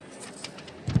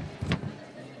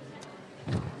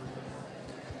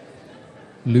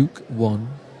Luke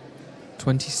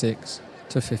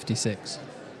 1:26-56.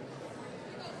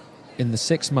 In the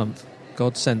 6th month,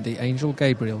 God sent the angel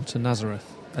Gabriel to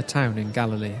Nazareth, a town in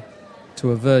Galilee, to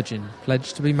a virgin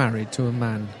pledged to be married to a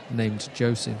man named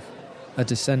Joseph, a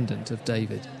descendant of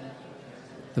David.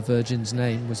 The virgin's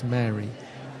name was Mary.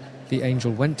 The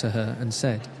angel went to her and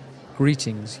said,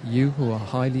 "Greetings, you who are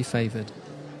highly favoured.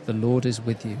 The Lord is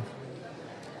with you."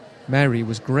 Mary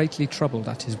was greatly troubled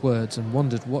at his words and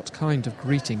wondered what kind of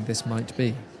greeting this might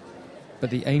be.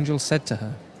 But the angel said to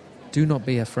her, "Do not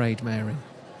be afraid, Mary,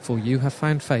 for you have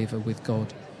found favour with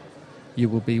God. You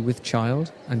will be with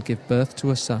child and give birth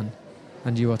to a son,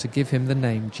 and you are to give him the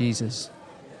name Jesus.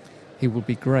 He will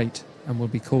be great and will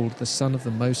be called the Son of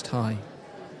the Most High.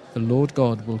 The Lord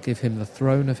God will give him the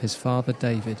throne of his father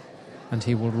David, and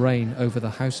he will reign over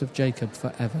the house of Jacob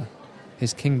forever.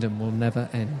 His kingdom will never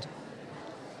end."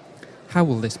 "How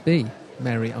will this be?"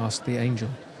 Mary asked the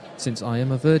angel, "since I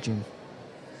am a virgin?"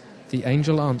 The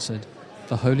angel answered,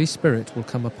 "The Holy Spirit will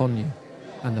come upon you,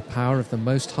 and the power of the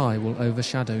Most High will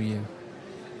overshadow you.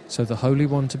 So the Holy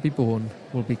One to be born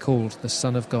will be called the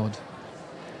Son of God.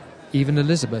 Even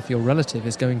Elizabeth, your relative,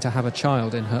 is going to have a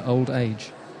child in her old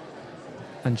age,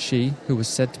 and she, who was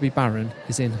said to be barren,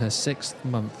 is in her 6th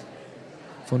month.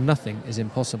 For nothing is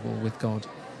impossible with God."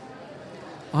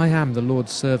 "I am the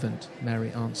Lord's servant,"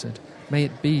 Mary answered. "May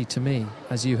it be to me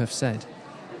as you have said."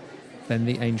 Then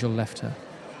the angel left her.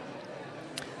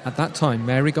 At that time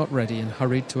Mary got ready and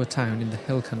hurried to a town in the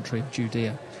hill country of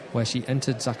Judea, where she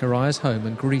entered Zachariah's home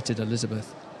and greeted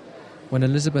Elizabeth. When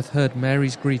Elizabeth heard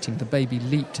Mary's greeting, the baby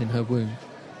leaped in her womb,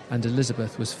 and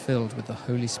Elizabeth was filled with the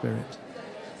Holy Spirit.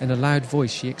 In a loud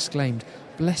voice she exclaimed,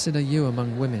 "Blessed are you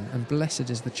among women, and blessed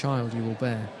is the child you will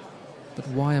bear. But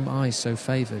why am I so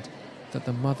favoured, that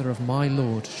the mother of my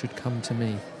Lord should come to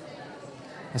me?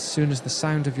 As soon as the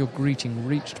sound of your greeting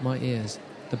reached my ears,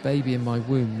 the baby in my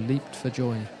womb leaped for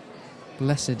joy.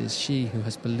 Blessed is she who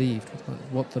has believed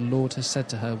what the Lord has said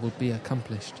to her will be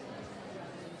accomplished."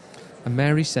 And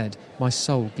Mary said, "My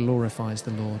soul glorifies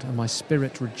the Lord, and my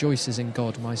spirit rejoices in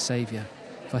God my Saviour,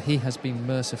 for he has been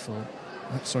mindful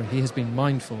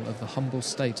of the humble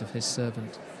state of his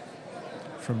servant.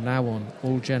 From now on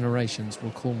all generations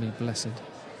will call me blessed,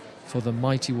 for the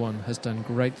Mighty One has done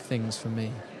great things for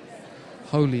me.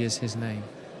 Holy is his name.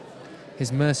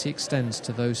 His mercy extends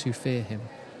to those who fear him,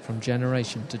 from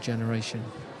generation to generation.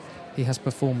 He has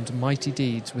performed mighty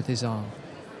deeds with his arm.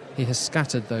 He has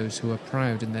scattered those who are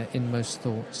proud in their inmost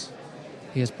thoughts.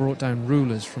 He has brought down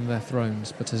rulers from their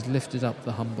thrones, but has lifted up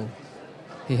the humble.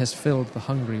 He has filled the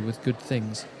hungry with good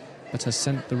things, but has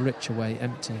sent the rich away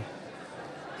empty.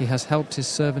 He has helped his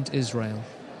servant Israel,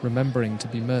 remembering to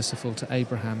be merciful to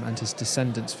Abraham and his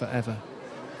descendants forever,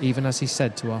 even as he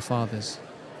said to our fathers."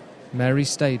 Mary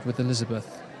stayed with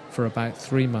Elizabeth for about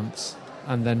 3 months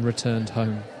and then returned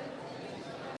home.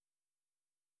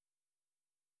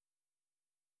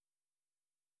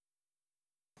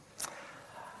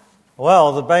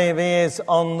 Well, the baby is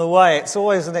on the way. It's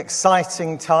always an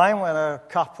exciting time when a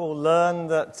couple learn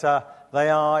that they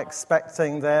are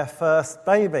expecting their first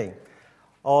baby.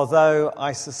 Although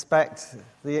I suspect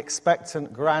the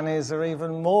expectant grannies are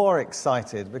even more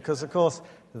excited because, of course,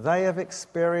 they have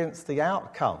experienced the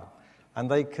outcome and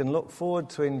they can look forward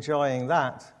to enjoying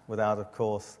that without, of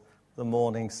course, the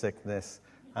morning sickness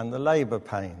and the labour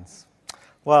pains.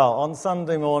 Well, on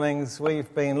Sunday mornings,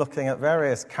 we've been looking at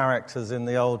various characters in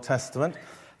the Old Testament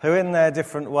who, in their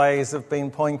different ways, have been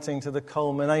pointing to the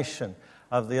culmination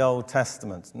of the Old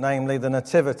Testament, namely the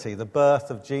Nativity, the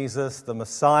birth of Jesus, the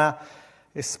Messiah,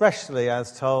 especially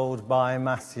as told by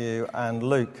Matthew and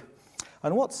Luke.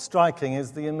 And what's striking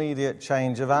is the immediate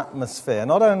change of atmosphere.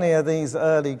 Not only are these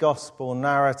early gospel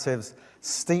narratives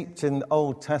steeped in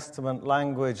Old Testament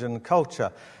language and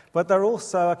culture, but they're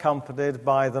also accompanied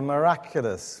by the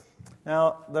miraculous.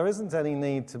 Now, there isn't any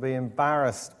need to be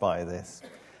embarrassed by this.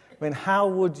 I mean, how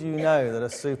would you know that a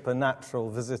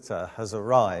supernatural visitor has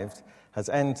arrived, has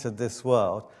entered this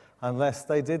world, unless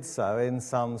they did so in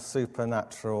some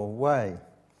supernatural way?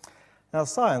 Now,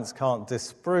 science can't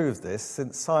disprove this,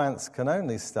 since science can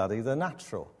only study the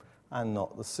natural and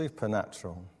not the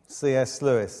supernatural. C.S.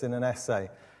 Lewis, in an essay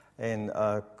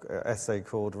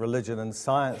called Religion and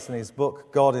Science, in his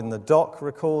book God in the Dock,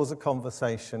 recalls a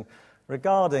conversation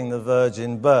regarding the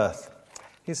virgin birth.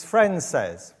 His friend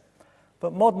says,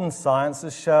 "But modern science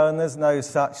has shown there's no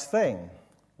such thing."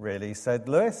 "Really?" said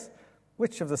Lewis.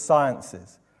 "Which of the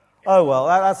sciences?" "Oh, well,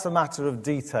 that's a matter of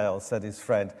detail," said his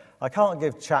friend. "I can't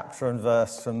give chapter and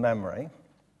verse from memory."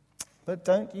 "But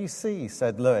don't you see,"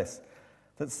 said Lewis,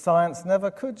 "that science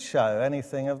never could show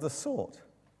anything of the sort?"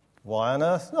 "Why on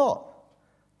earth not?"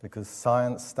 because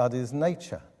science studies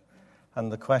nature.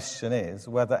 And the question is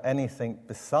whether anything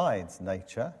besides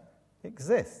nature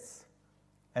exists,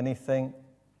 anything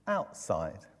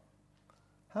outside.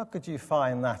 How could you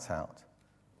find that out?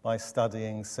 By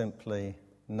studying simply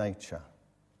nature.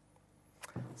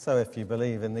 So if you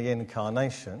believe in the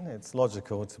incarnation, it's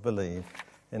logical to believe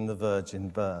in the virgin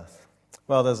birth.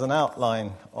 Well, there's an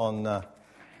outline on the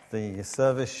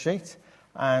service sheet,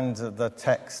 and the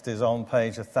text is on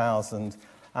page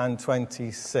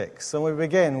 1026. And we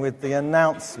begin with the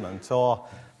announcement, or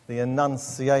the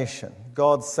Annunciation.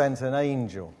 God sent an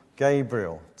angel,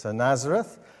 Gabriel, to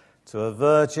Nazareth, to a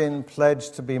virgin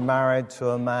pledged to be married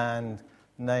to a man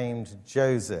named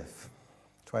Joseph.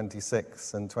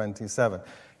 26 and 27.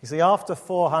 You see, after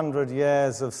 400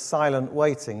 years of silent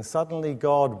waiting, suddenly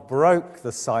God broke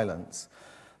the silence,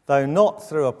 though not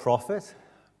through a prophet,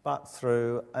 but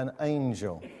through an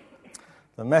angel.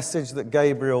 The message that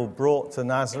Gabriel brought to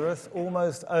Nazareth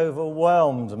almost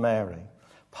overwhelmed Mary,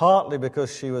 partly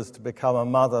because she was to become a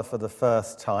mother for the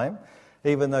first time,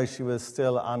 even though she was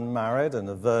still unmarried and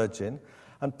a virgin,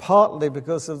 and partly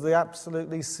because of the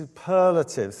absolutely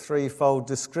superlative threefold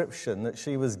description that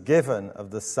she was given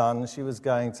of the son she was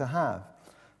going to have.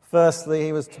 Firstly,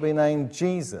 he was to be named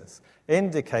Jesus,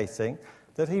 indicating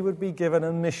that he would be given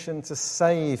a mission to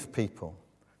save people.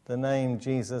 The name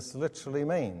Jesus literally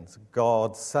means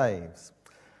God saves.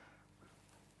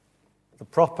 The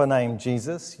proper name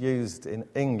Jesus, used in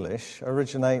English,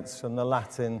 originates from the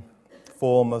Latin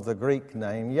form of the Greek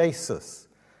name Jesus,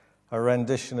 a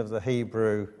rendition of the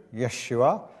Hebrew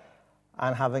Yeshua,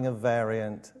 and having a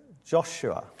variant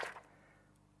Joshua.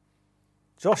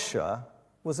 Joshua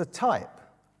was a type,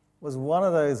 was one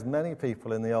of those many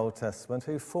people in the Old Testament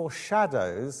who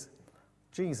foreshadows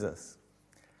Jesus.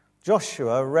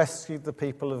 Joshua rescued the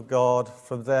people of God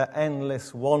from their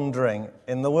endless wandering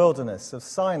in the wilderness of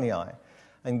Sinai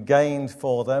and gained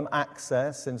for them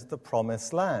access into the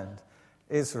promised land,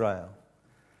 Israel.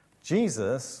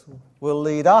 Jesus will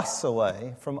lead us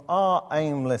away from our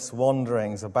aimless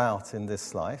wanderings about in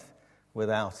this life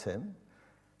without him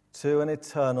to an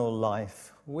eternal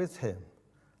life with him,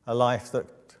 a life that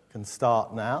can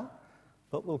start now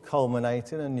but will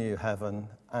culminate in a new heaven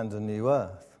and a new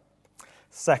earth.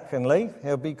 Secondly,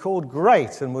 he'll be called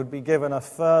Great and would be given a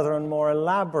further and more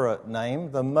elaborate name,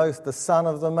 the Son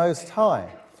of the Most High.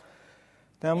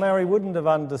 Now, Mary wouldn't have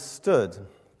understood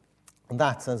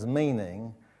that as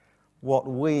meaning what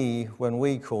when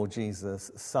we call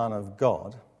Jesus Son of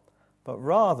God, but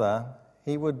rather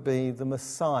he would be the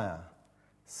Messiah,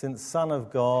 since Son of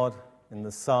God, in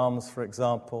the Psalms, for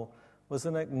example, was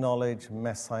an acknowledged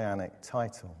messianic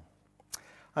title.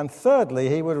 And thirdly,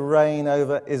 he would reign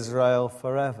over Israel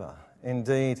forever.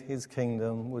 Indeed, his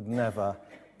kingdom would never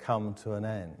come to an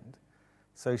end.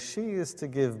 So she is to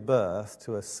give birth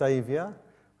to a Saviour,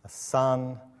 a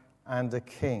Son, and a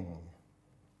King.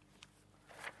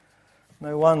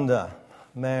 No wonder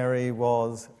Mary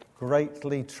was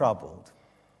greatly troubled.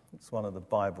 It's one of the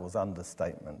Bible's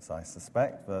understatements, I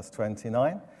suspect, verse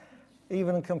 29.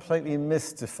 Even completely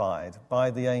mystified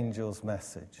by the angel's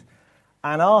message,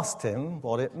 and asked him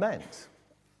what it meant.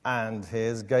 And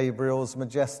here's Gabriel's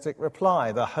majestic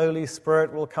reply: the Holy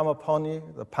Spirit will come upon you,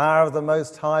 the power of the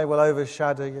Most High will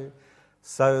overshadow you,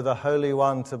 so the Holy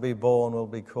One to be born will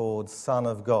be called Son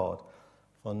of God,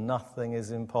 for nothing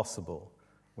is impossible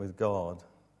with God.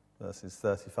 Verses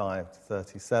 35 to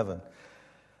 37.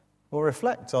 We'll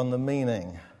reflect on the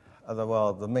meaning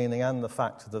the meaning and the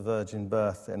fact of the virgin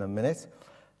birth in a minute.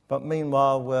 But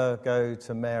meanwhile, we'll go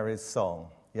to Mary's song.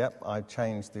 Yep, I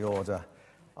changed the order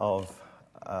of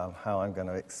how I'm going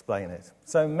to explain it.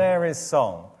 So Mary's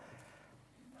song,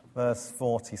 verse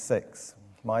 46.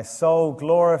 My soul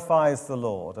glorifies the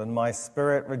Lord, and my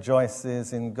spirit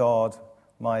rejoices in God,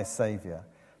 my Saviour.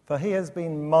 For he has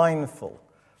been mindful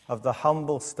of the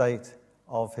humble state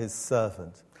of his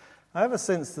servant. Ever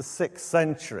since the 6th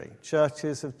century,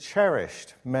 churches have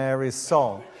cherished Mary's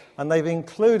song, and they've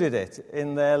included it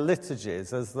in their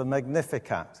liturgies as the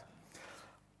Magnificat.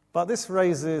 But this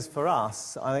raises for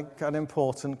us, I think, an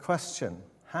important question.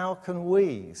 How can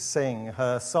we sing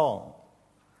her song?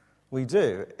 We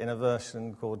do in a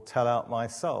version called Tell Out My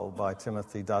Soul by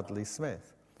Timothy Dudley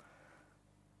Smith.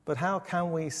 But how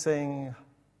can we sing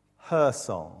her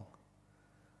song?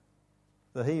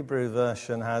 The Hebrew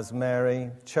version has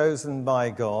Mary chosen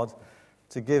by God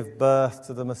to give birth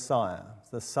to the Messiah,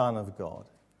 the Son of God.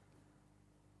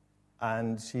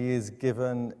 And she is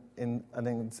given in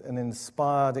an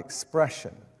inspired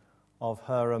expression of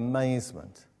her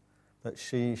amazement that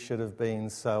she should have been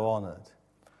so honoured.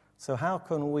 So how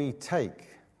can we take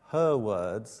her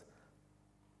words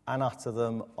and utter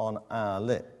them on our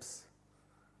lips?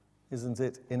 Isn't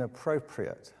it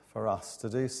inappropriate for us to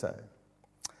do so?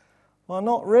 Well,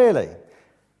 not really,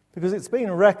 because it's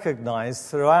been recognized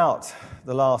throughout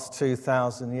the last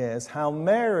 2,000 years how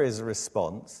Mary's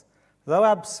response, though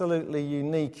absolutely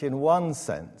unique in one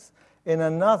sense, in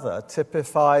another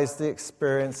typifies the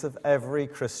experience of every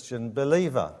Christian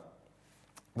believer.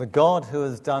 The God who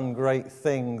has done great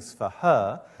things for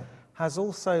her has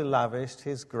also lavished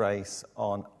his grace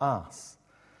on us.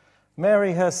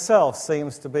 Mary herself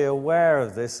seems to be aware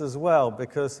of this as well,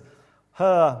 because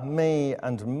her, me,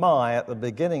 and my at the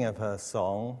beginning of her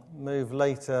song move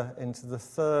later into the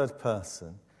third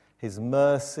person. His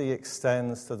mercy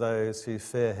extends to those who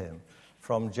fear him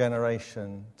from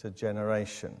generation to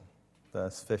generation.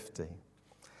 Verse 50.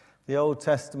 The Old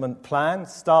Testament plan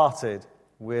started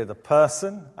with a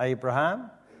person, Abraham,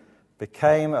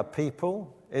 became a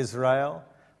people, Israel,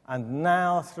 and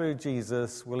now through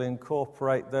Jesus will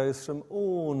incorporate those from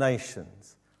all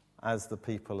nations as the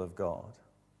people of God.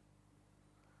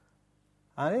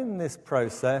 And in this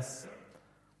process,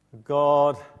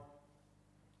 God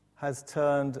has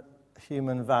turned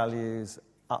human values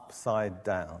upside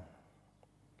down.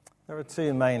 There are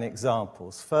two main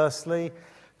examples. Firstly,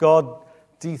 God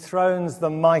dethrones the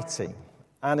mighty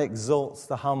and exalts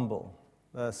the humble,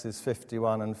 verses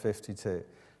 51 and 52.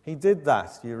 He did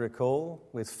that, you recall,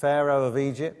 with Pharaoh of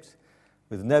Egypt,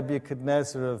 with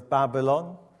Nebuchadnezzar of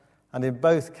Babylon, and in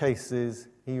both cases,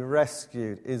 he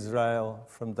rescued Israel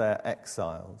from their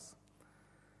exiles.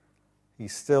 He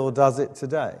still does it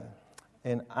today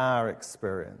in our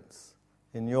experience,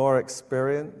 in your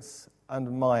experience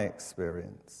and my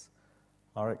experience,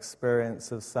 our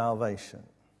experience of salvation.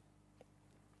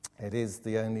 It is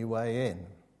the only way in.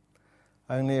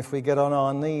 Only if we get on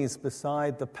our knees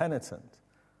beside the penitent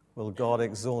will God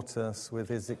exhort us with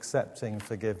his accepting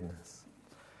forgiveness.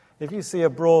 If you see a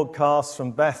broadcast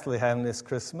from Bethlehem this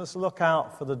Christmas, look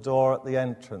out for the door at the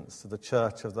entrance to the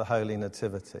Church of the Holy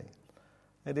Nativity.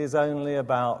 It is only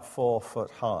about 4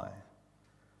 foot high.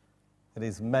 It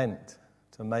is meant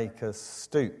to make us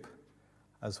stoop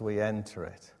as we enter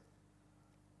it.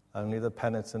 Only the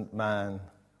penitent man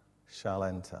shall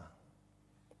enter.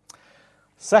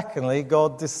 Secondly,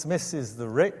 God dismisses the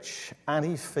rich and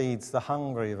he feeds the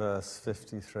hungry, verse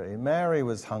 53. Mary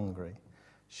was hungry.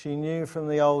 She knew from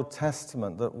the Old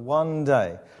Testament that one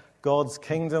day God's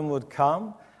kingdom would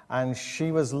come, and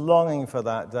she was longing for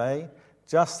that day,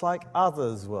 just like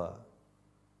others were,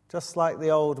 just like the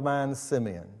old man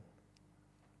Simeon,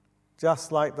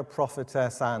 just like the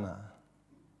prophetess Anna,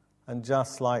 and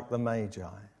just like the Magi.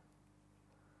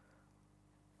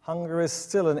 Hunger is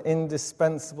still an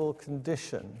indispensable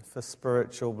condition for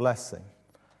spiritual blessing,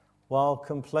 while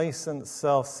complacent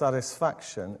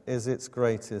self-satisfaction is its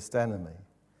greatest enemy.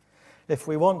 If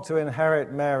we want to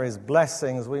inherit Mary's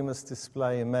blessings, we must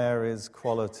display Mary's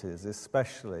qualities,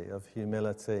 especially of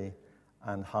humility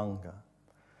and hunger.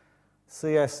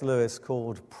 C.S. Lewis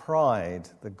called pride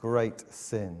the great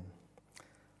sin.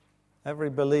 Every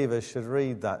believer should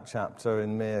read that chapter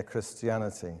in Mere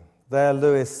Christianity. There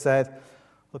Lewis said,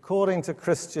 according to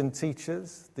Christian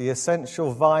teachers, the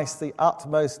essential vice, the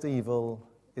utmost evil,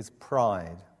 is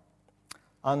pride.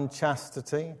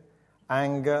 Unchastity,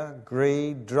 anger,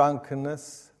 greed,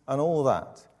 drunkenness, and all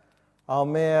that are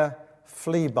mere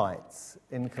flea bites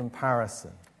in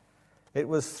comparison. It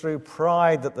was through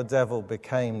pride that the devil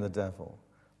became the devil.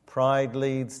 Pride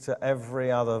leads to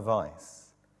every other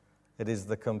vice. It is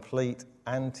the complete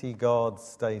anti-God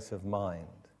state of mind.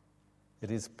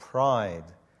 It is pride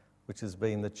which has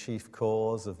been the chief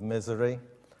cause of misery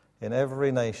in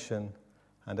every nation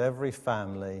and every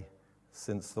family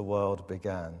since the world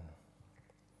began.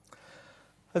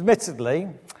 Admittedly,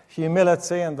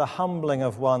 humility and the humbling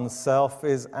of oneself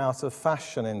is out of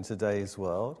fashion in today's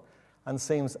world and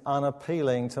seems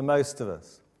unappealing to most of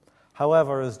us.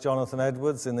 However, as Jonathan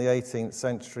Edwards in the 18th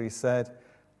century said,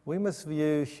 we must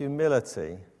view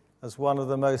humility as one of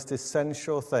the most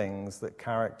essential things that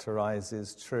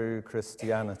characterizes true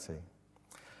Christianity.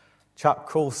 Chuck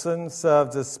Colson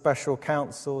served as special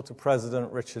counsel to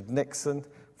President Richard Nixon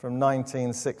from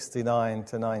 1969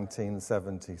 to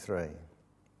 1973.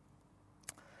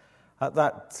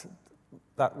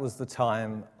 That was the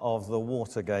time of the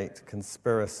Watergate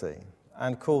conspiracy,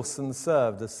 and Coulson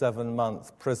served a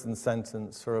 7-month prison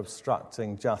sentence for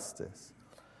obstructing justice.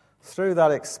 Through that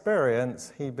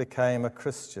experience, he became a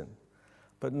Christian,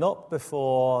 but not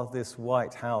before this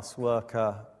White House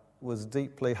worker was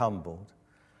deeply humbled.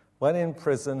 When in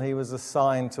prison, he was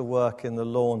assigned to work in the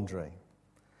laundry.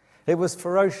 It was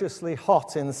ferociously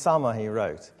hot in summer, he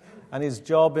wrote, and his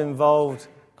job involved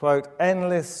quote,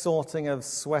 endless sorting of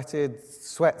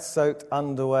sweat-soaked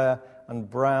underwear and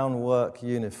brown work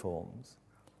uniforms.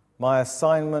 My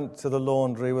assignment to the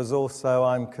laundry was also,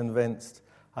 I'm convinced,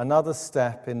 another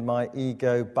step in my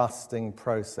ego-busting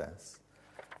process.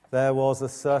 There was a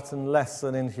certain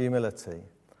lesson in humility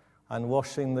and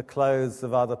washing the clothes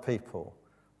of other people,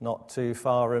 not too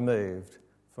far removed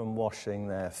from washing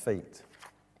their feet.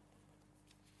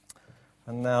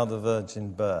 And now the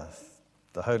virgin birth.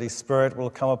 The Holy Spirit will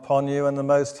come upon you, and the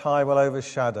Most High will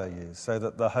overshadow you, so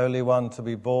that the Holy One to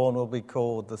be born will be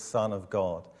called the Son of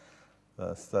God.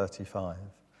 Verse 35.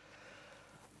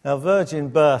 Now, virgin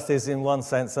birth is in one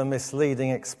sense a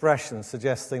misleading expression,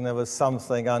 suggesting there was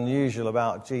something unusual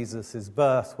about Jesus'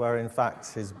 birth, where in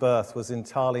fact his birth was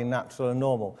entirely natural and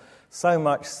normal. So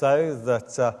much so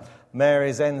that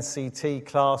Mary's NCT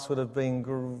class would have been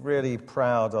really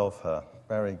proud of her.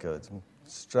 Very good.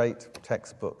 Straight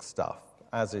textbook stuff,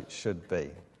 as it should be.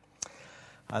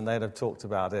 And they'd have talked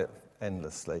about it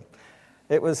endlessly.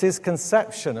 It was his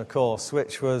conception, of course,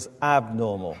 which was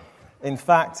abnormal. In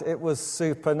fact, it was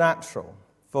supernatural,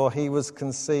 for he was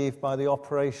conceived by the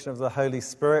operation of the Holy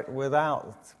Spirit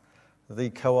without the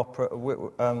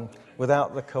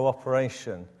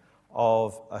cooperation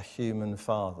of a human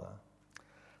father.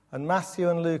 And Matthew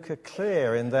and Luke are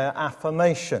clear in their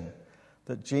affirmation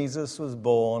that Jesus was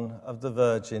born of the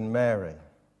Virgin Mary.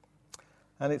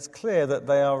 And it's clear that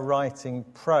they are writing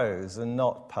prose and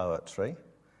not poetry,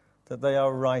 that they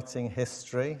are writing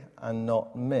history and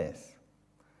not myth.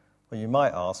 Well, you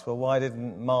might ask, well, why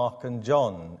didn't Mark and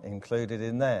John include it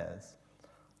in theirs?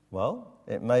 Well,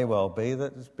 it may well be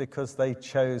that it's because they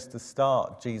chose to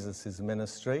start Jesus'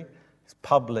 ministry, his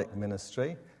public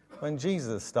ministry, when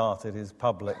Jesus started his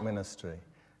public ministry,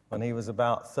 when he was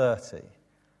about 30,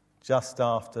 just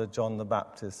after John the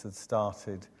Baptist had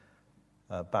started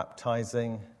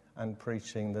baptizing and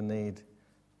preaching the need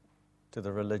to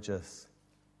the religious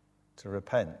to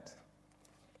repent.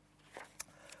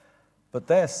 But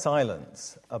their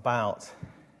silence about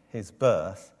his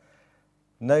birth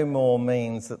no more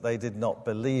means that they did not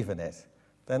believe in it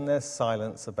than their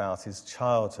silence about his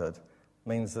childhood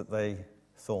means that they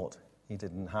thought he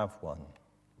didn't have one.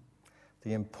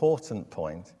 The important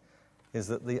point is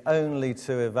that the only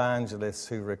two evangelists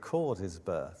who record his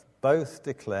birth both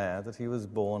declare that he was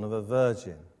born of a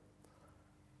virgin.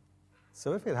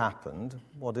 So if it happened,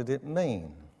 what did it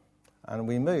mean? And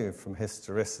we move from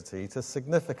historicity to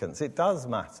significance. It does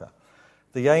matter.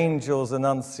 The angel's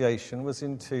annunciation was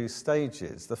in two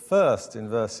stages. The first, in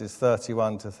verses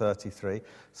 31 to 33,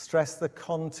 stressed the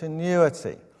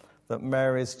continuity that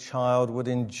Mary's child would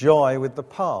enjoy with the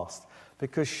past,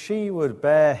 because she would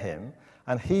bear him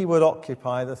and he would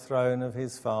occupy the throne of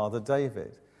his father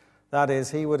David. That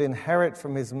is, he would inherit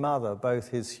from his mother both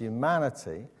his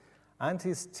humanity and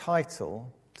his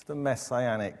title to the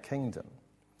Messianic kingdom.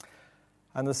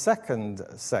 And the second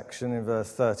section in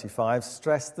verse 35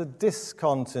 stressed the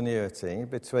discontinuity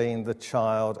between the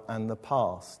child and the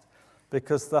past,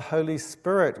 because the Holy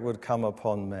Spirit would come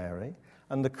upon Mary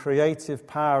and the creative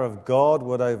power of God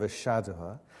would overshadow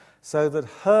her, so that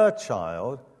her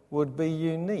child would be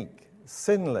unique,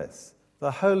 sinless,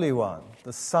 the Holy One,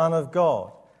 the Son of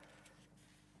God.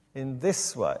 In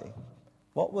this way,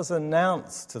 what was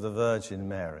announced to the Virgin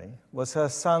Mary was her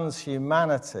son's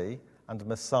humanity and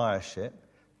messiahship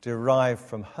derived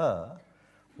from her,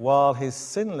 while his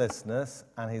sinlessness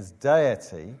and his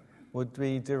deity would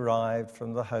be derived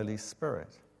from the Holy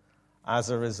Spirit.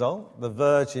 As a result, the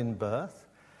virgin birth,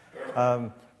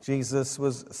 Jesus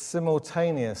was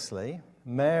simultaneously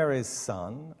Mary's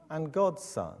son and God's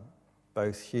son,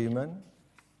 both human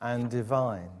and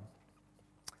divine.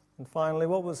 And finally,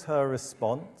 what was her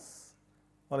response?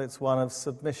 Well, it's one of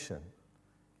submission.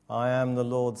 I am the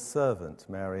Lord's servant,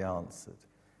 Mary answered.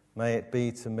 May it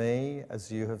be to me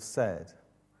as you have said.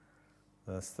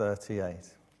 Verse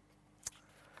 38.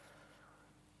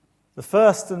 The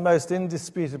first and most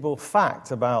indisputable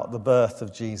fact about the birth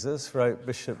of Jesus, wrote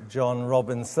Bishop John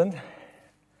Robinson,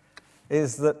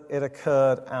 is that it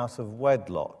occurred out of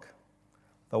wedlock.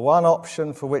 The one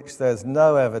option for which there's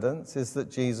no evidence is that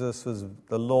Jesus was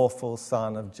the lawful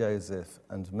son of Joseph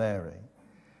and Mary.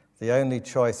 The only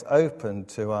choice open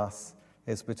to us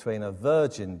is between a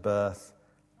virgin birth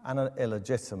and an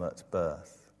illegitimate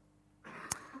birth.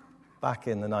 Back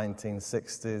in the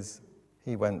 1960s,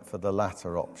 he went for the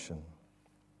latter option.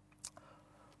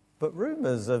 But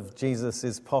rumours of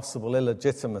Jesus' possible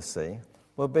illegitimacy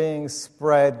were being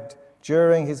spread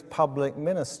during his public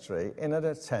ministry in an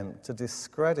attempt to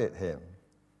discredit him.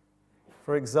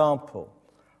 For example,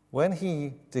 when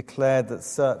he declared that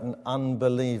certain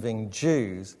unbelieving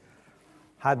Jews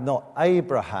had not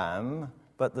Abraham,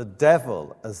 but the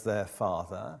devil as their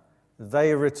father,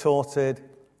 they retorted,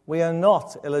 "We are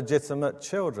not illegitimate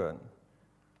children,"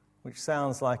 which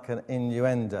sounds like an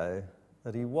innuendo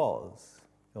that he was.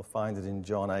 You'll find it in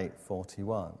John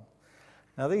 8:41.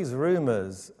 Now, these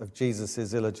rumours of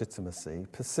Jesus' illegitimacy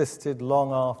persisted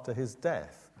long after his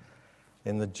death.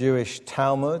 In the Jewish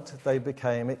Talmud, they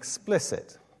became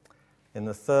explicit. In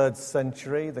the 3rd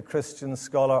century, the Christian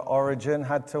scholar Origen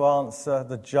had to answer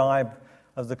the jibe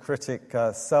of the critic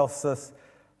Celsus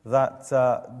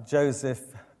that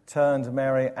Joseph turned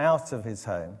Mary out of his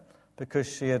home because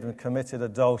she had committed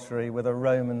adultery with a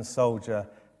Roman soldier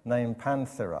named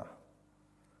Panthera.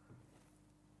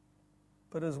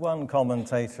 But as one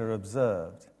commentator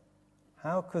observed,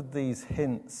 how could these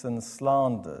hints and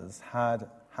slanders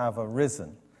have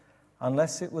arisen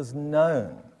unless it was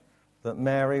known that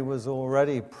Mary was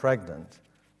already pregnant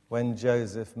when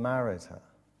Joseph married her?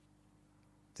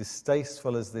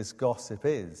 Distasteful as this gossip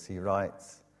is, he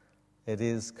writes, it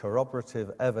is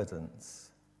corroborative evidence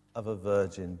of a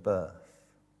virgin birth.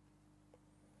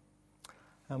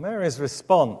 Now, Mary's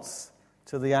response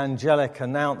to the angelic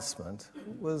announcement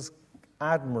was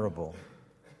admirable.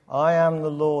 "I am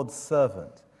the Lord's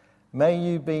servant. May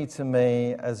you be to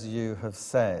me as you have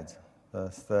said."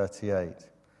 Verse 38.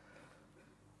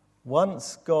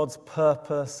 Once God's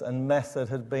purpose and method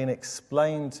had been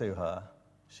explained to her,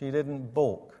 she didn't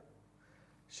balk.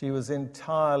 She was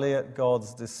entirely at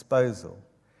God's disposal.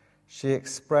 She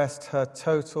expressed her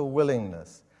total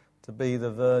willingness to be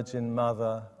the virgin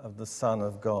mother of the Son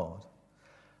of God.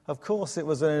 Of course, it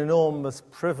was an enormous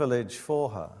privilege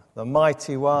for her. "The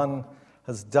Mighty One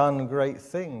has done great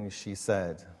things," she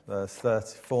said,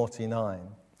 verse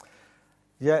 49.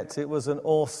 Yet it was an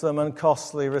awesome and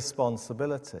costly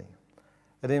responsibility.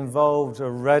 It involved a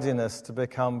readiness to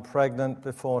become pregnant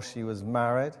before she was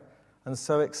married, and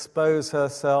so expose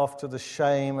herself to the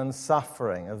shame and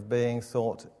suffering of being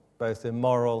thought both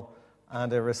immoral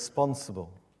and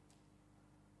irresponsible.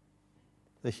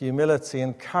 The humility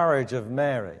and courage of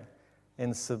Mary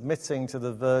in submitting to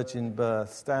the virgin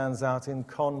birth stands out in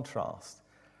contrast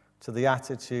to the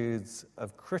attitudes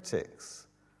of critics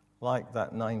like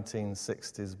that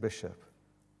 1960s bishop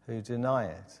who deny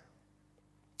it.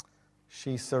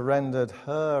 She surrendered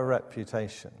her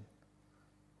reputation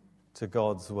to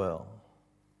God's will.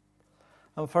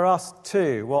 And for us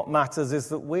too, what matters is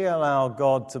that we allow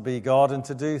God to be God and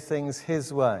to do things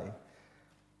his way,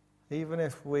 even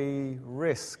if we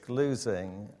risk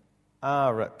losing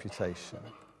our reputation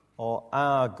or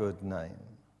our good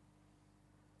name.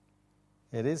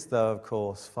 It is, though, of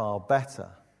course, far better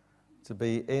to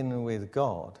be in with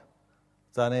God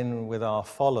than in with our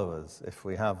followers, if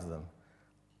we have them,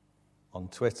 on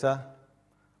Twitter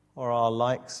or our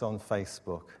likes on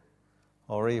Facebook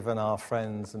or even our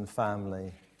friends and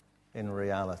family in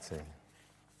reality.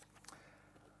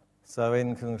 So,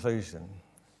 in conclusion,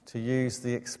 to use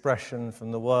the expression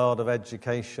from the world of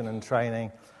education and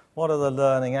training, what are the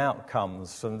learning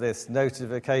outcomes from this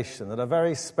notification that a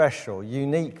very special,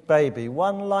 unique baby,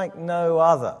 one like no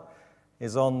other,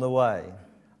 is on the way,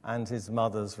 and his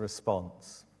mother's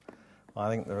response? I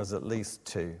think there is at least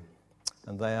two,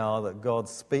 and they are that God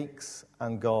speaks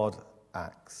and God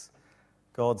acts.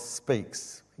 God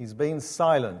speaks. He's been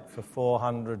silent for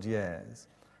 400 years.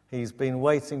 He's been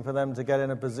waiting for them to get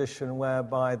in a position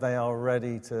whereby they are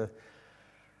ready to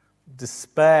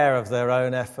despair of their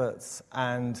own efforts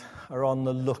and are on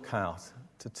the lookout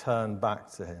to turn back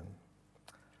to him.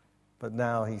 But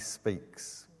now he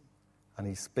speaks, and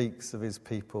he speaks of his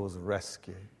people's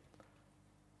rescue.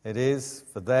 It is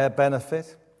for their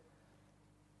benefit,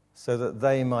 so that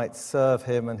they might serve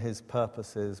him and his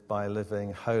purposes by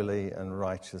living holy and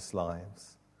righteous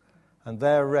lives. And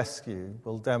their rescue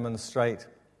will demonstrate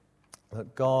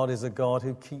that God is a God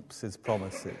who keeps his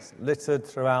promises, littered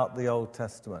throughout the Old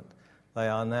Testament. They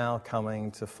are now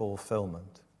coming to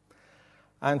fulfillment.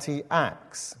 And he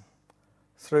acts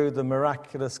through the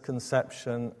miraculous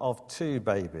conception of two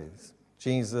babies,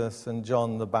 Jesus and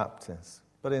John the Baptist,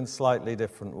 but in slightly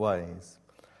different ways.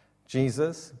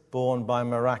 Jesus, born by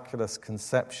miraculous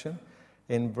conception,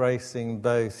 embracing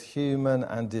both human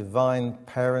and divine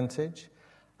parentage,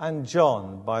 and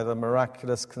John by the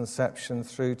miraculous conception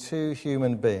through two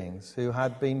human beings who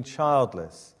had been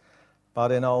childless,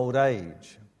 but in old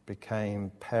age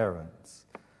became parents.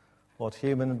 What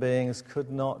human beings could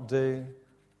not do,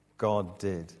 God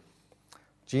did.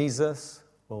 Jesus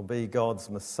will be God's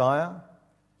Messiah,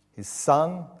 his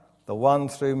Son, the one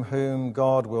through whom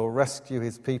God will rescue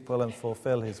his people and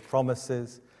fulfill his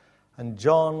promises. And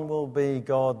John will be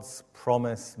God's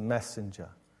promised messenger.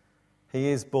 He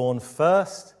is born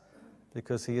first,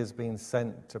 because he has been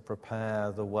sent to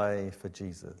prepare the way for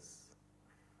Jesus.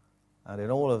 And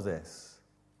in all of this,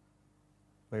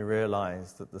 we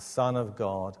realize that the Son of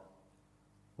God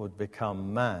would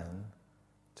become man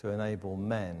to enable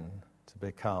men to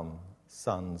become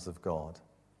sons of God.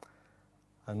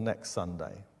 And next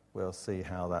Sunday, we'll see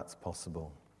how that's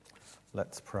possible.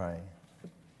 Let's pray.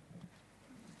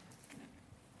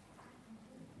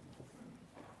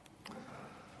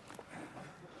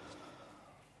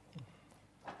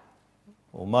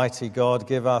 Almighty God,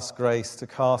 give us grace to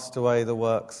cast away the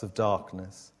works of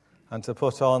darkness and to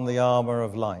put on the armour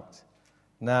of light,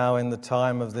 now in the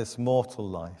time of this mortal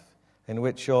life, in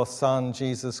which your Son,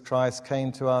 Jesus Christ,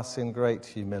 came to us in great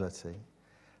humility,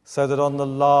 so that on the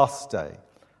last day,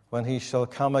 when he shall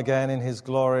come again in his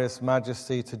glorious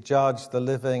majesty to judge the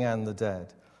living and the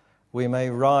dead, we may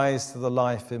rise to the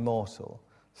life immortal,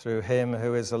 through him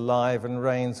who is alive and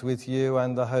reigns with you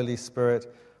and the Holy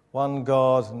Spirit, one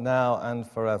God, now and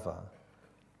forever.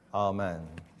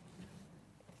 Amen.